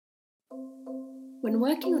When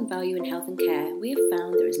working on value in health and care, we have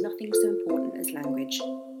found there is nothing so important as language.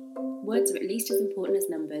 Words are at least as important as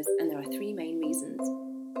numbers, and there are three main reasons.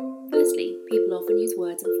 Firstly, people often use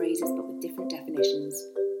words and phrases but with different definitions.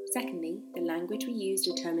 Secondly, the language we use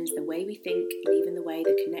determines the way we think and even the way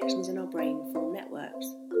the connections in our brain form networks.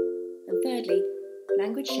 And thirdly,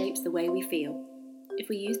 language shapes the way we feel. If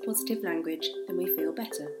we use positive language, then we feel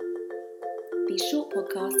better. These short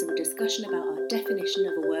podcasts are a discussion about our definition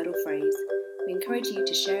of a word or phrase. We encourage you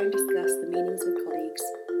to share and discuss the meanings with colleagues.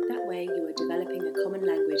 That way you are developing a common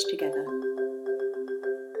language together.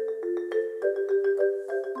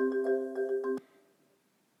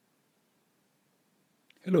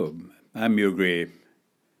 Hello, I'm Muir Gray,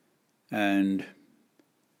 and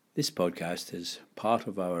this podcast is part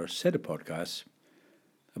of our set of podcasts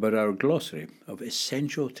about our glossary of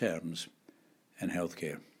essential terms in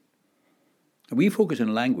healthcare. We focus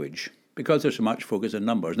on language because there's so much focus on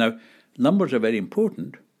numbers. Now, numbers are very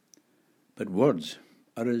important, but words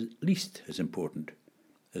are at least as important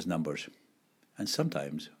as numbers, and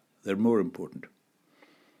sometimes they're more important.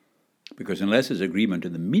 Because unless there's agreement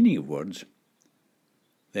in the meaning of words,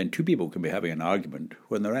 then two people can be having an argument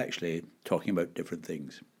when they're actually talking about different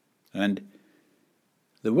things. And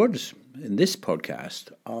the words in this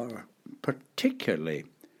podcast are particularly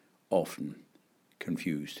often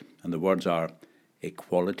confused. And the words are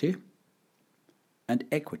equality and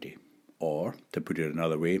equity, or, to put it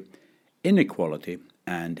another way, inequality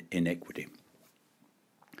and inequity.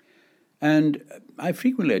 And I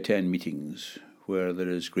frequently attend meetings where there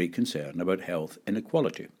is great concern about health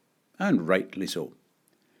inequality, and rightly so.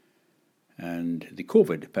 And the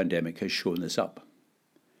COVID pandemic has shown this up.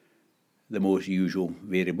 The most usual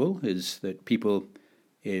variable is that people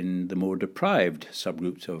in the more deprived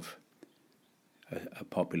subgroups of a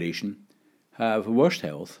population have worse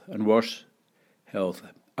health and worse health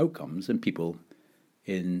outcomes than people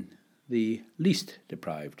in the least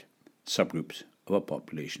deprived subgroups of a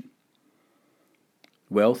population.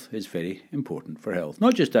 Wealth is very important for health,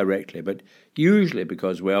 not just directly, but usually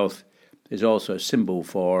because wealth is also a symbol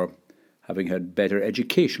for having had better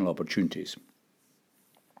educational opportunities.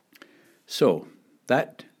 So,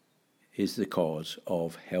 that is the cause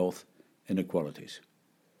of health inequalities.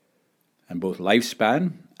 And both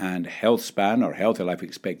lifespan and health span, or healthy life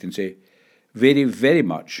expectancy, vary very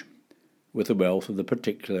much with the wealth of the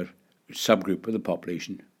particular subgroup of the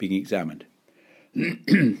population being examined.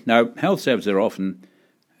 Now, health services are often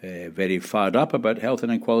very fired up about health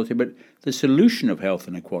inequality, but the solution of health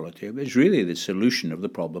inequality is really the solution of the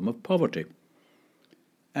problem of poverty.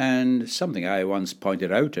 And something I once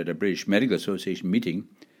pointed out at a British Medical Association meeting,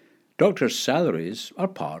 doctors' salaries are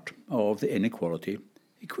part of the inequality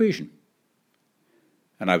equation.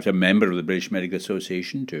 And I was a member of the British Medical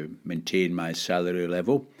Association to maintain my salary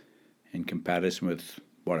level in comparison with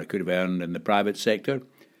what I could have earned in the private sector,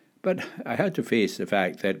 but I had to face the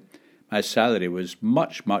fact that my salary was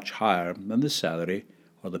much, much higher than the salary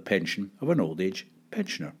or the pension of an old age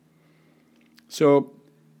pensioner. So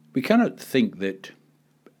we cannot think that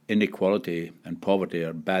inequality and poverty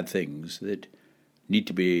are bad things that need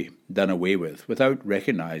to be done away with without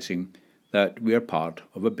recognising that we are part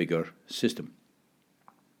of a bigger system.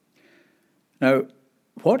 Now,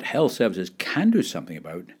 what health services can do something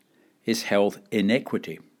about is health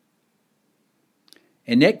inequity.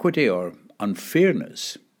 Inequity or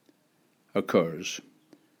unfairness occurs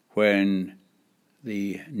when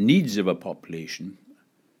the needs of a population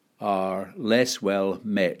are less well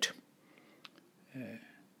met.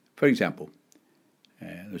 For example,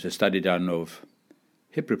 there's a study done of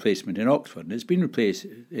hip replacement in Oxford, and it's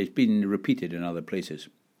been repeated in other places,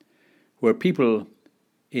 where people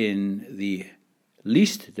in the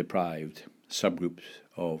least deprived subgroups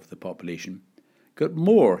of the population got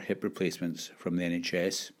more hip replacements from the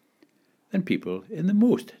NHS than people in the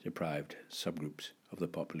most deprived subgroups of the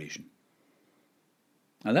population.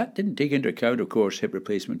 Now that didn't take into account, of course, hip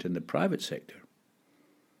replacement in the private sector.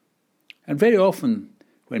 And very often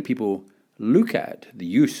when people look at the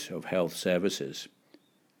use of health services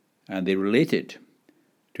and they relate it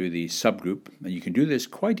to the subgroup, and you can do this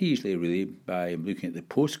quite easily really by looking at the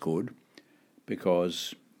postcode,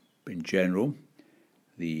 because in general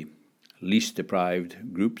the least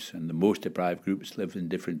deprived groups and the most deprived groups live in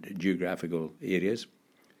different geographical areas,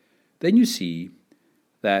 then you see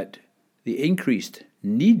that the increased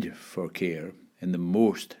need for care in the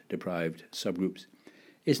most deprived subgroups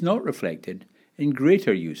is not reflected in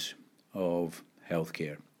greater use of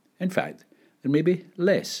healthcare. In fact, there may be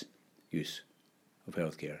less use of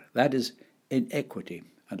healthcare. That is inequity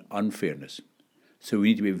and unfairness. So we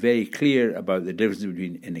need to be very clear about the difference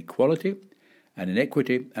between inequality and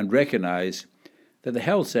inequity and recognise that the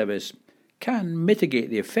health service can mitigate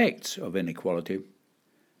the effects of inequality,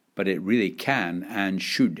 but it really can and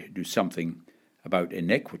should do something about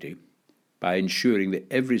inequity by ensuring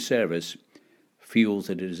that every service feels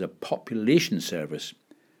that it is a population service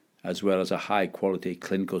as well as a high-quality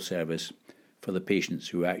clinical service for the patients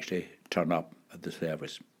who actually turn up at the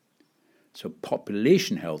service. So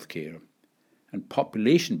population healthcare and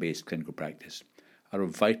population-based clinical practice are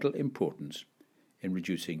of vital importance in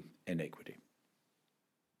reducing inequity.